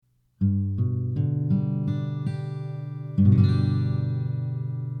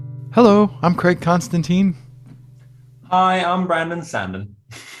Hello, I'm Craig Constantine. Hi, I'm Brandon Sandon.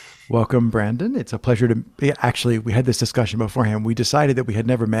 Welcome, Brandon. It's a pleasure to be. Actually, we had this discussion beforehand. We decided that we had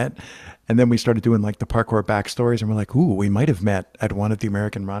never met, and then we started doing like the parkour backstories, and we're like, "Ooh, we might have met at one of the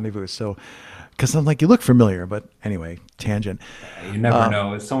American Rendezvous." So, because I'm like, you look familiar, but anyway, tangent. You never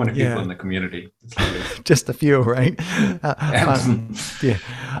know. There's so many people Yeah, in the community. It's lovely. just a few, right? Yeah.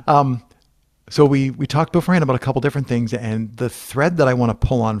 Um, so we talked beforehand about a couple different things, and the thread that I want to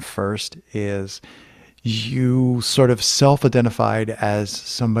pull on first is you sort of self-identified as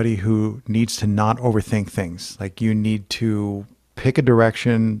somebody who needs to not overthink things. Like you need to pick a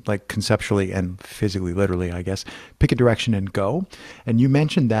direction, like conceptually and physically, literally, I guess, pick a direction and go. And you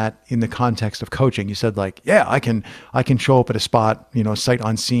mentioned that in the context of coaching. You said like, yeah, I can show up at a spot, sight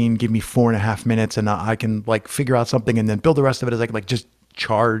unseen, give me 4.5 minutes, and I can like figure out something and then build the rest of it as I can like just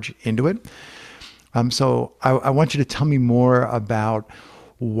charge into it. So I want you to tell me more about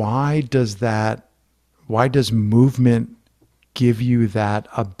why does that why does movement give you that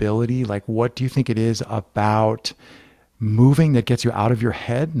ability? Like, what do you think it is about moving that gets you out of your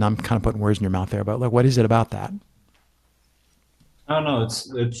head? And I'm kind of putting words in your mouth there, but like, what is it about that? Oh no,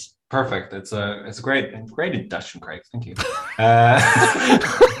 it's perfect. It's a great induction, Craig. Thank you. Uh,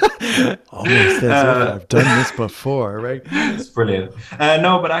 Almost as if uh, I've done this before, right? it's brilliant.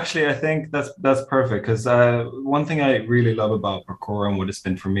 No, but actually, I think that's perfect because one thing I really love about parkour and what it's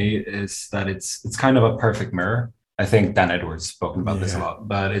been for me is that it's kind of a perfect mirror. I think Dan Edwards spoken about this a Yeah. lot,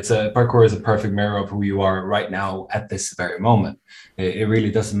 but it's a parkour is a perfect mirror of who you are right now at this very moment. It really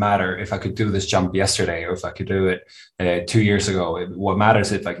doesn't matter if I could do this jump yesterday or if I could do it 2 years ago. What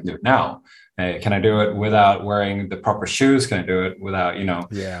matters is if I can do it now. Can I do it without wearing the proper shoes? Can I do it without,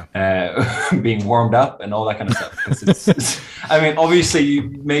 Yeah. being warmed up and all that kind of stuff? Because I mean, obviously,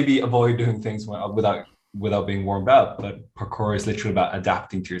 you maybe avoid doing things without being warmed up, but parkour is literally about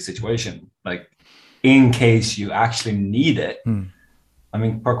adapting to your situation. Like, in case you actually need it. Hmm. I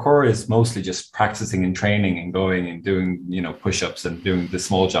mean, parkour is mostly just practicing and training and going and doing, push-ups and doing the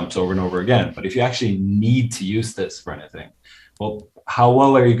small jumps over and over again. But if you actually need to use this for anything, well, how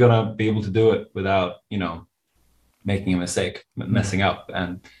well are you gonna be able to do it without, making a mistake, Hmm. messing up,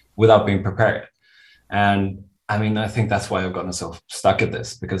 and without being prepared? And I mean, I think that's why I've gotten so stuck at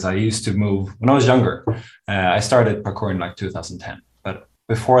this because I used to move when I was younger. I started parkour in like 2010, but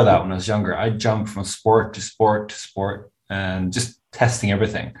before that, when I was younger, I jumped from sport to sport to sport and just testing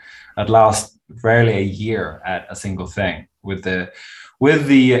everything. I'd last rarely a year at a single thing, with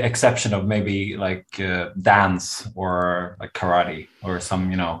the exception of maybe like dance or like karate or some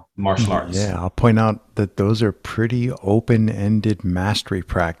martial arts. Yeah, I'll point out that those are pretty open-ended mastery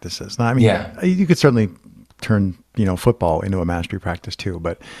practices. Now, I mean, Yeah, you could certainly turn, football into a mastery practice too,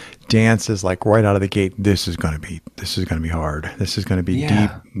 but dance is like right out of the gate. This is going to be hard. This is going to be deep.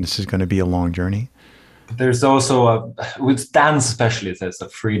 yeah. This is going to be a long journey. There's also with dance especially there's a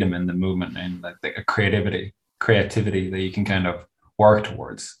freedom in the movement and like a creativity that you can kind of work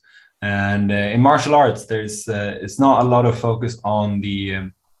towards. And in martial arts there's it's not a lot of focus on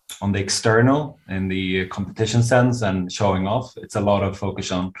the external in the competition sense and showing off. It's a lot of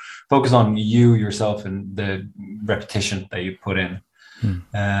focus on you yourself and the repetition that you put in.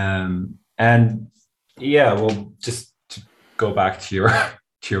 Hmm. And yeah, well, just to go back to your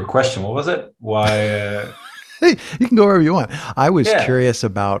to your question, what was it? Why? Hey, you can go wherever you want. I was Yeah, curious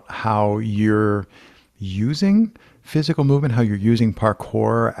about how you're using physical movement, how you're using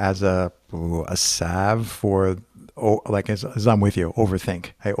parkour as a salve for, like as I'm with you,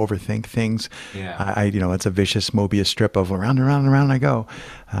 overthink. I overthink things. yeah. It's a vicious Mobius strip of around and around and around I go.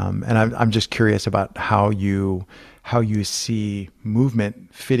 And I'm just curious about how you see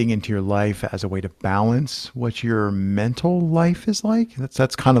movement fitting into your life as a way to balance what your mental life is like.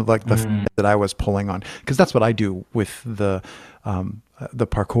 That's kind of like the thing Mm, that I was pulling on, because that's what I do with the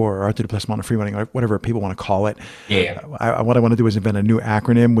parkour or art de déplacement or free running or whatever people want to call it. yeah. What I want to do is invent a new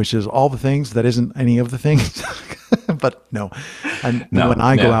acronym, which is all the things that isn't any of the things. But no, and when No,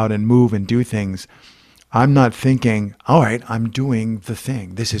 I go yeah. out and move and do things, I'm not thinking, all right, I'm doing the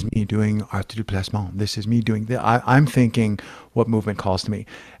thing. This is me doing art de déplacement. This is me doing the. I'm thinking what movement calls to me,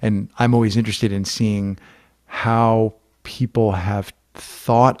 and I'm always interested in seeing how people have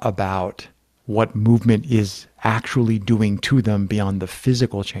thought about what movement is actually doing to them beyond the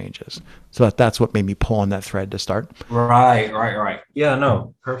physical changes. So that's what made me pull on that thread to start. Right, right, right. Yeah,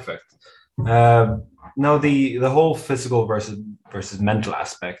 no, perfect. No, the whole physical versus mental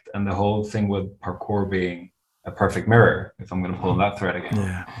aspect, and the whole thing with parkour being a perfect mirror. If I'm going to pull on that thread again,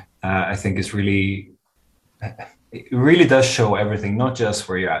 Yeah. I think it really does show everything, not just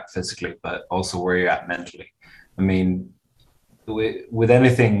where you're at physically, but also where you're at mentally. I mean, with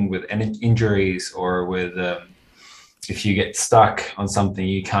anything, with any injuries or with if you get stuck on something,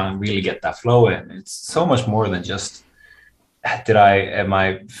 you can't really get that flow in. It's so much more than just am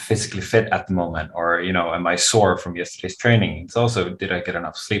I physically fit at the moment, or am I sore from yesterday's training? It's also, did I get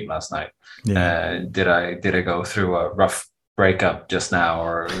enough sleep last night? Yeah. Did I go through a rough breakup just now,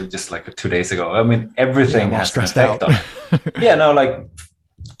 or just like 2 days ago? I mean, everything has an effect on it. Yeah, no, like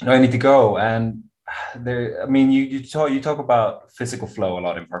I need to go. And there, I mean, you talk about physical flow a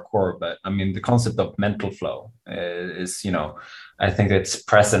lot in parkour, but I mean, the concept of mental flow is, I think it's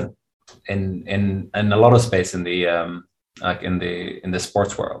present in a lot of space in the like in the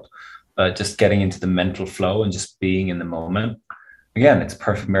sports world, but just getting into the mental flow and just being in the moment. Again, it's a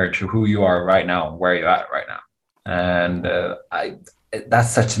perfect mirror to who you are right now, where you're at right now. And that's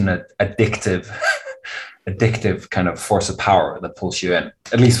such an addictive kind of force of power that pulls you in,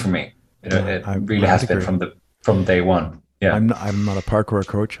 at least for me. It really has been from day one. Yeah. I'm not a parkour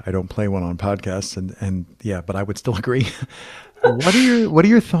coach. I don't play one on podcasts, and yeah, but I would still agree. What are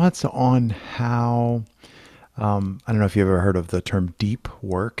your thoughts on how, I don't know if you've ever heard of the term deep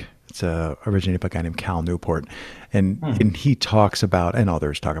work. It's originated by a guy named Cal Newport, and he talks about, and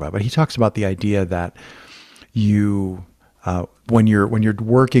others talk about, but he talks about the idea that you, when you're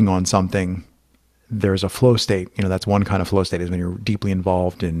working on something, there's a flow state. That's one kind of flow state, is when you're deeply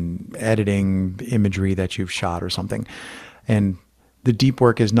involved in editing imagery that you've shot or something. And the deep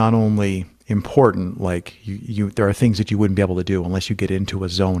work is not only important, like there are things that you wouldn't be able to do unless you get into a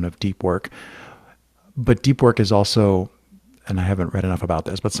zone of deep work. But deep work is also, and I haven't read enough about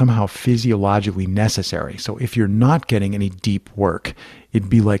this, but somehow physiologically necessary. So if you're not getting any deep work, it'd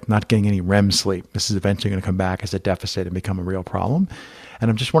be like not getting any REM sleep. This is eventually going to come back as a deficit and become a real problem. And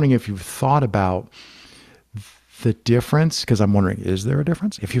I'm just wondering if you've thought about the difference, because I'm wondering, is there a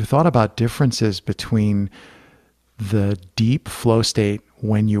difference? If you've thought about differences between the deep flow state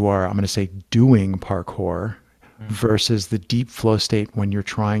when you are, I'm going to say, doing parkour versus the deep flow state when you're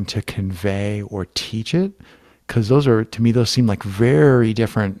trying to convey or teach it. Because to me, those seem like very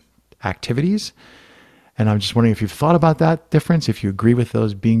different activities. And I'm just wondering if you've thought about that difference, if you agree with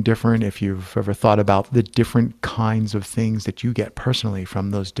those being different, if you've ever thought about the different kinds of things that you get personally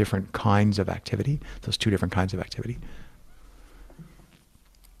from those different kinds of activity, those two different kinds of activity.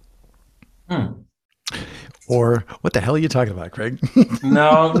 Or what the hell are you talking about, Craig?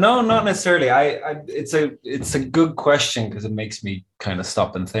 No, not necessarily. It's a good question, because it makes me kind of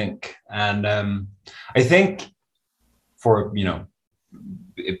stop and think. And I think for,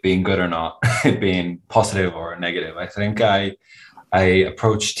 it being good or not, it being positive or negative, I think I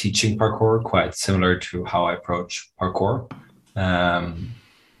approach teaching parkour quite similar to how I approach parkour.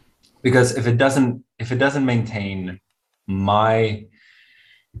 Because if it doesn't maintain my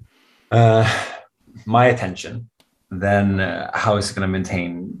attention, then how is it going to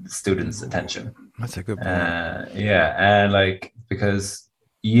maintain the students' attention? That's a good point. Yeah, and because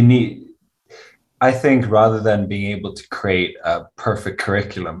I think rather than being able to create a perfect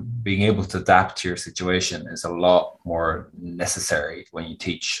curriculum, being able to adapt to your situation is a lot more necessary when you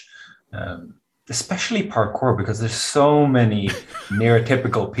teach, especially parkour, because there's so many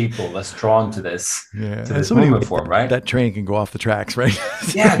neurotypical people that's drawn to this, movement form, right? That train can go off the tracks, right?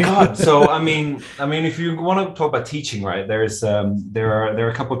 Yeah, God. So I mean, if you want to talk about teaching, right? There are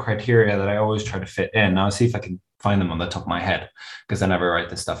a couple of criteria that I always try to fit in. Now, I'll see if I can find them on the top of my head, because I never write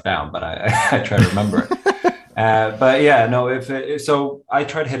this stuff down, but I try to remember it. But yeah, no, so I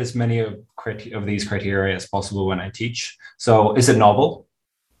try to hit as many of these criteria as possible when I teach. So is it novel?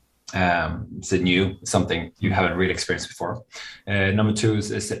 Is it new? Something you haven't really experienced before? Number two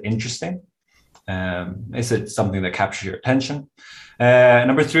is it interesting? Is it something that captures your attention?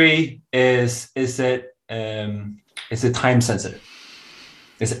 Number three is it time sensitive?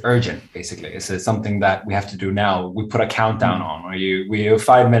 Is it urgent, basically? Is it something that we have to do now? We put a countdown on, or we have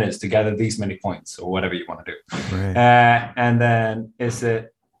 5 minutes to gather these many points, or whatever you want to do. Right. And then is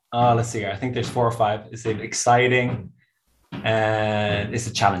it, let's see, I think there's 4 or 5. Is it exciting? And is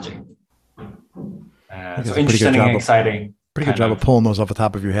it challenging? So interesting and exciting. Pretty good job of pulling those off the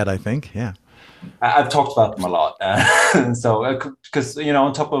top of your head, I think. Yeah. I've talked about them a lot. So, because,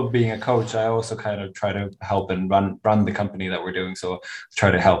 on top of being a coach, I also kind of try to help and run the company that we're doing. So try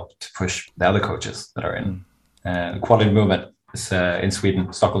to help to push the other coaches that are in. Quality Movement is in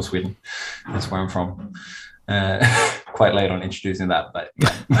Sweden, Stockholm, Sweden. That's where I'm from. Quite late on introducing that, but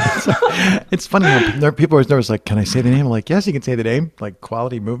yeah. It's funny how people are nervous, like, can I say the name? I'm like, yes, you can say the name. Like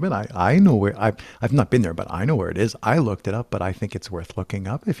Quality Movement. I know where I've not been there, but I know where it is. I looked it up, but I think it's worth looking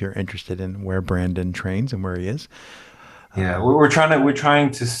up if you're interested in where Brandon trains and where he is. Yeah, we're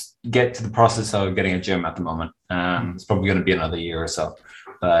trying to get to the process of getting a gym at the moment. It's probably going to be another year or so.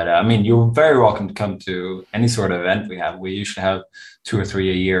 But I mean, you're very welcome to come to any sort of event we have. We usually have 2 or 3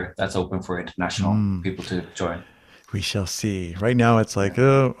 a year that's open for international people to join. We shall see. Right now, it's like, Yeah.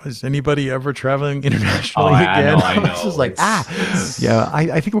 oh, is anybody ever traveling Oh, internationally I again? know, I It's just know. like, It's yeah.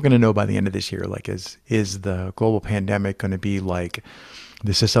 I think we're going to know by the end of this year. Like, is the global pandemic going to be like,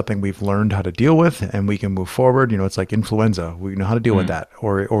 this is something we've learned how to deal with, and we can move forward? You know, it's like influenza. We know how to deal with that,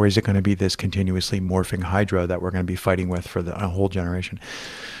 or is it going to be this continuously morphing hydra that we're going to be fighting with for a whole generation?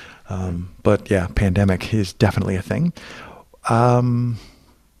 But yeah, pandemic is definitely a thing.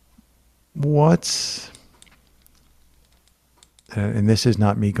 What's and this is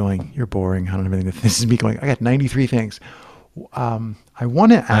not me going, you're boring, I don't have anything. This is me going, I got 93 things. I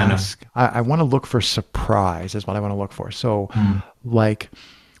want to I know. ask, I want to look for surprise is what I want to look for. So Mm. like,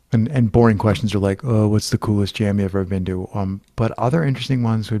 and boring questions are like, oh, what's the coolest jam you ever been to? But other interesting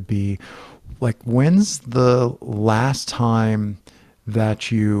ones would be like, when's the last time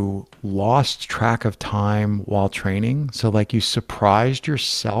that you lost track of time while training? So like you surprised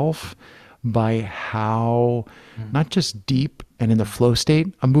yourself by how not just deep and in the flow state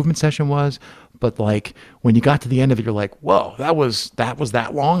a movement session was, but like when you got to the end of it, you're like, whoa, that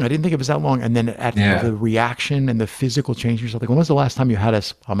long. I didn't think it was that long. And then at Yeah. the reaction and the physical change, you're like, when was the last time you had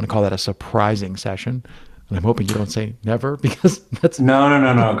I'm going to call that a surprising session. And I'm hoping you don't say never because that's, No, no,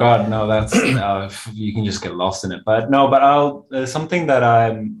 no, no. God, no. That's you can just get lost in it. But no, but I'll something that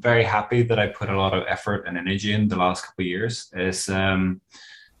I'm very happy that I put a lot of effort and energy in the last couple of years is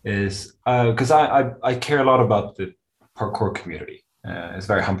because I care a lot about the parkour community. It's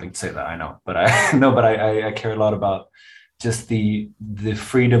very humbling to say that, I know, but I no, but I care a lot about just the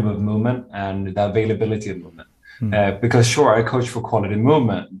freedom of movement and the availability of movement. Because sure, I coach for quality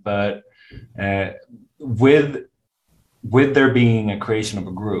movement, but uh, with there being a creation of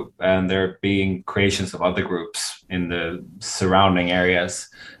a group and there being creations of other groups in the surrounding areas,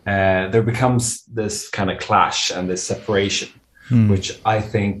 there becomes this kind of clash and this separation, which I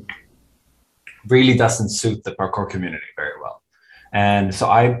think really doesn't suit the parkour community very well. And so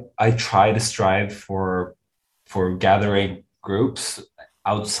I try to strive for gathering groups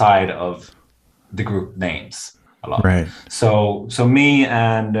outside of the group names a lot. right. So me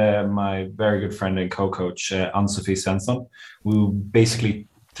and my very good friend and co-coach Ann-Sofie Svensson, we basically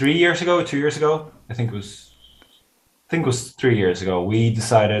 3 years ago, 2 years ago, I think it was 3 years ago, we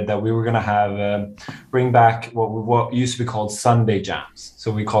decided that we were going to have bring back what used to be called Sunday jams.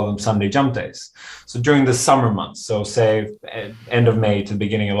 So we call them Sunday jump days. So during the summer months, so say end of May to the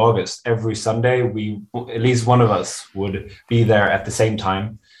beginning of August, every Sunday, we at least one of us would be there at the same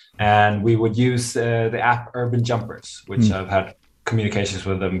time, and we would use the app Urban Jumpers, which I've had communications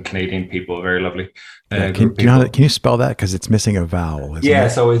with them, Canadian people, very lovely Yeah. group Do you know people. can you spell that? Because it's missing a vowel, isn't Yeah,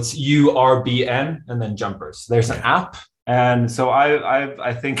 it? so it's URBN and then Jumpers. There's an Okay. app, and so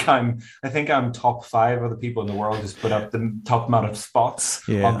I think I'm top five of the people in the world who's put up the top amount of spots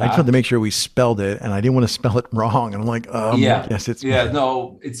Yeah. on I just wanted to that. make sure we spelled it, and I didn't want to spell it wrong. And I'm like, Yeah, yes, it's yeah,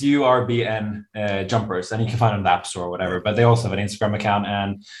 no, it's URBN Jumpers, and you can find them in the App Store or whatever. But they also have an Instagram account,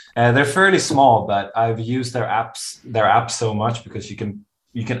 and they're fairly small. But I've used their apps so much because you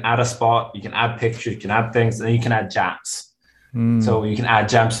can add a spot, you can add pictures, you can add things, and you can add jams. So you can add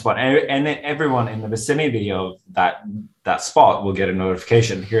jam spot, and everyone in the vicinity of that spot will get a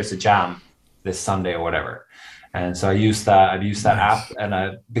notification. Here's a jam this Sunday or whatever. And so I've used that app, nice.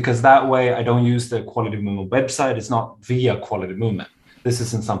 and because that way I don't use the Quality Movement website. It's not via Quality Movement. This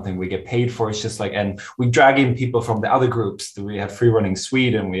isn't something we get paid for. It's just like, and we drag in people from the other groups. We have Free Running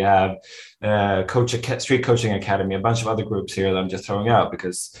Sweden, we have Street Coaching Academy, a bunch of other groups here that I'm just throwing out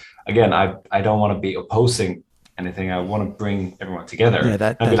because, again, I don't want to be opposing anything. I want to bring everyone Yeah, together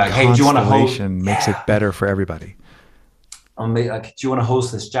that and be that like, hey, do you want to host? constellation makes it Yeah, better for everybody. like, do you want to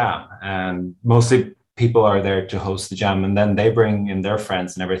host this jam? And mostly people are there to host the jam, and then they bring in their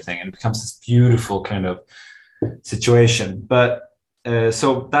friends and everything, and it becomes this beautiful kind of situation. But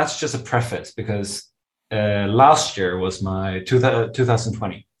so that's just a preface because last year was my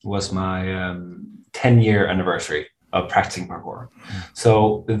 2020 was my 10-year anniversary of practicing parkour.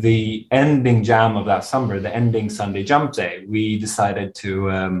 So the ending jam of that summer, the ending Sunday jump day, we decided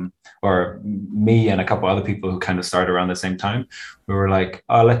to, or me and a couple other people who kind of started around the same time, we were like,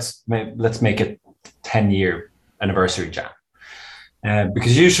 oh, let's make it 10-year anniversary jam.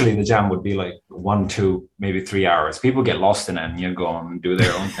 Because usually the jam would be like 1, 2, maybe 3 hours. People get lost in it and go on and do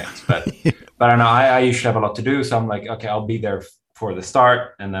their own things. But I know I usually have a lot to do, so I'm like, okay, I'll be there for the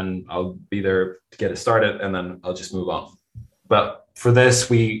start, and then I'll be there to get it started, and then I'll just move on. But for this,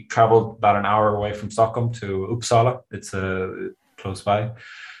 we traveled about an hour away from Stockholm to Uppsala. It's close by.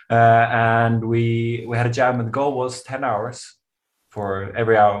 And we had a jam, and the goal was 10 hours for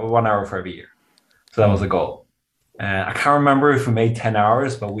every hour, 1 hour for every year. So that was the goal. I can't remember if we made 10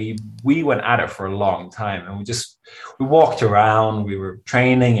 hours, but we went at it for a long time. And we walked around, we were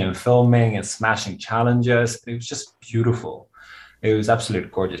training and filming and smashing challenges. It was just beautiful. It was absolutely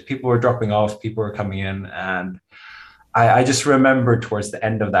gorgeous. People were dropping off, people were coming in. And I just remember towards the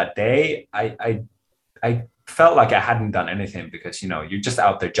end of that day, I felt like I hadn't done anything because, you're just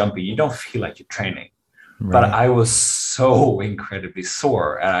out there jumping. You don't feel like you're training. Right. But I was so incredibly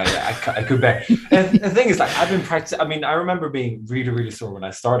sore, and I could bear. And the thing is, like, I've been practicing. I mean, I remember being really, really sore when I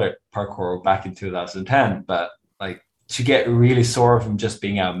started parkour back in 2010. But like, to get really sore from just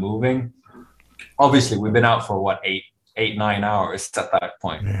being out moving, obviously we've been out for what 9 hours at that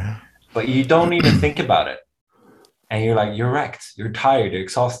point. Yeah. But you don't even think about it, and you're wrecked, you're tired, you're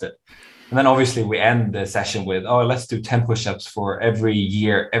exhausted. And then obviously we end the session with, let's do 10 push-ups for every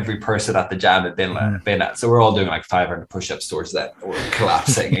year, every person at the jam had been at. So we're all doing like 500 push-ups towards that. We're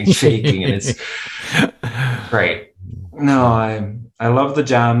collapsing and shaking, and it's great. No, I love the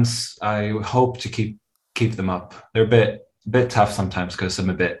jams. I hope to keep them up. They're a bit tough sometimes because I'm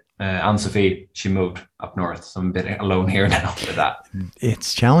a bit, Ann-Sophie, she moved up north. So I'm a bit alone here now with that.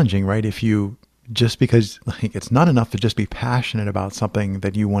 It's challenging, right? Just because like it's not enough to just be passionate about something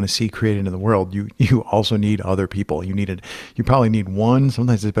that you want to see created in the world. You also need other people. You probably need one.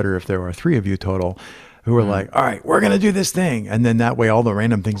 Sometimes it's better if there are 3 of you total who are like, all right, we're going to do this thing. And then that way, all the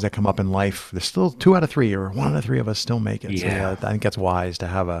random things that come up in life, there's still 2 out of 3 or 1 out of 3 of us still make it. Yeah. So I think that's wise to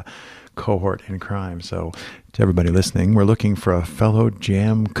have a cohort in crime. So to everybody listening, we're looking for a fellow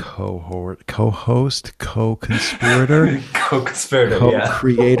jam cohort, co-host, co-conspirator,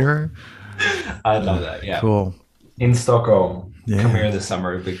 co-creator. I love that. Yeah. Cool. In Stockholm. Yeah. Come here this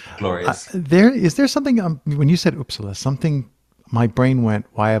summer. It'd be glorious. Is there something, when you said Uppsala, something, my brain went,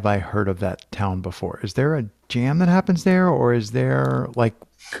 why have I heard of that town before? Is there a jam that happens there, or is there like,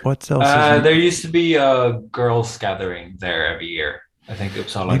 what else? There used to be a girls gathering there every year. I think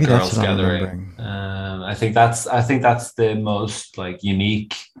Uppsala Maybe Girls Gathering. I think that's the most like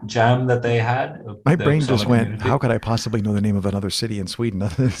unique jam that they had. My brain just went, how could I possibly know the name of another city in Sweden?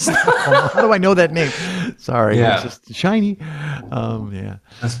 How do I know that name? Sorry, it's just shiny. Yeah,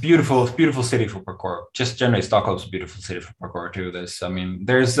 it's beautiful. It's a beautiful city for parkour. Just generally, Stockholm's a beautiful city for parkour too.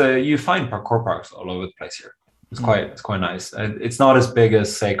 There's you find parkour parks all over the place here. It's quite nice. It's not as big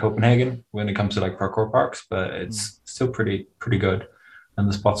as say Copenhagen when it comes to like parkour parks, but it's still pretty good. And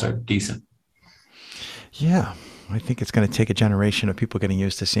the spots are decent. Yeah, I think it's going to take a generation of people getting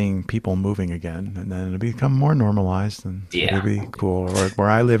used to seeing people moving again, and then it'll become more normalized, and it'll be cool. Or where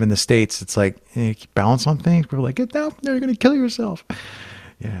I live in the States, it's like you balance on things. People are like, get down there, you're going to kill yourself.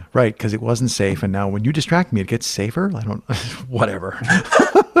 Yeah, right, because it wasn't safe, and now when you distract me, it gets safer. I don't, whatever.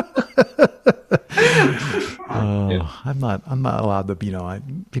 I'm not allowed to.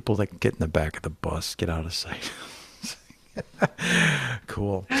 People like get in the back of the bus, get out of sight.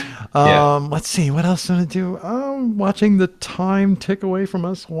 Cool. Let's see. What else do I do? Watching the time tick away from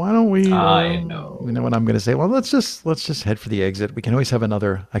us. Why don't we? I know. You know what I'm going to say? Well, let's just head for the exit. We can always have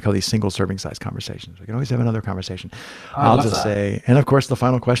another. I call these single serving size conversations. We can always have another conversation. I'll just say, and of course, the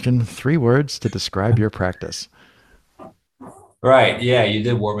final question: 3 words to describe your practice. Right. Yeah, you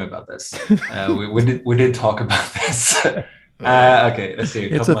did warn me about this. We did talk about this. Okay. Let's see.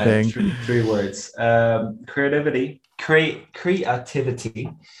 It's a thing. 3 words. Creativity. Creativity,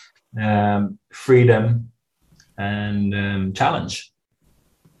 freedom, and challenge.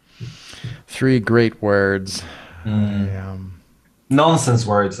 3 great words. Nonsense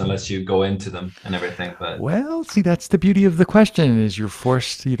words unless you go into them and everything. But well, see, that's the beauty of the question is you're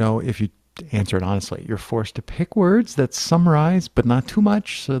forced, if you answer it honestly, you're forced to pick words that summarize, but not too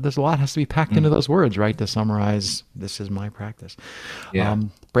much. So there's a lot has to be packed into those words, right? To summarize, this is my practice. Yeah.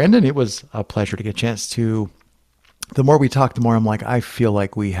 Brandon, it was a pleasure to get a chance to. The more we talk, the more I'm like, I feel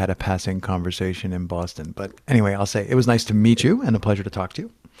like we had a passing conversation in Boston. But anyway, I'll say it was nice to meet you and a pleasure to talk to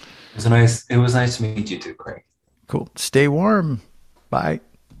you. It was nice to meet you too, Craig. Cool. Stay warm. Bye.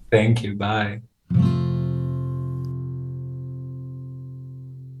 Thank you. Bye.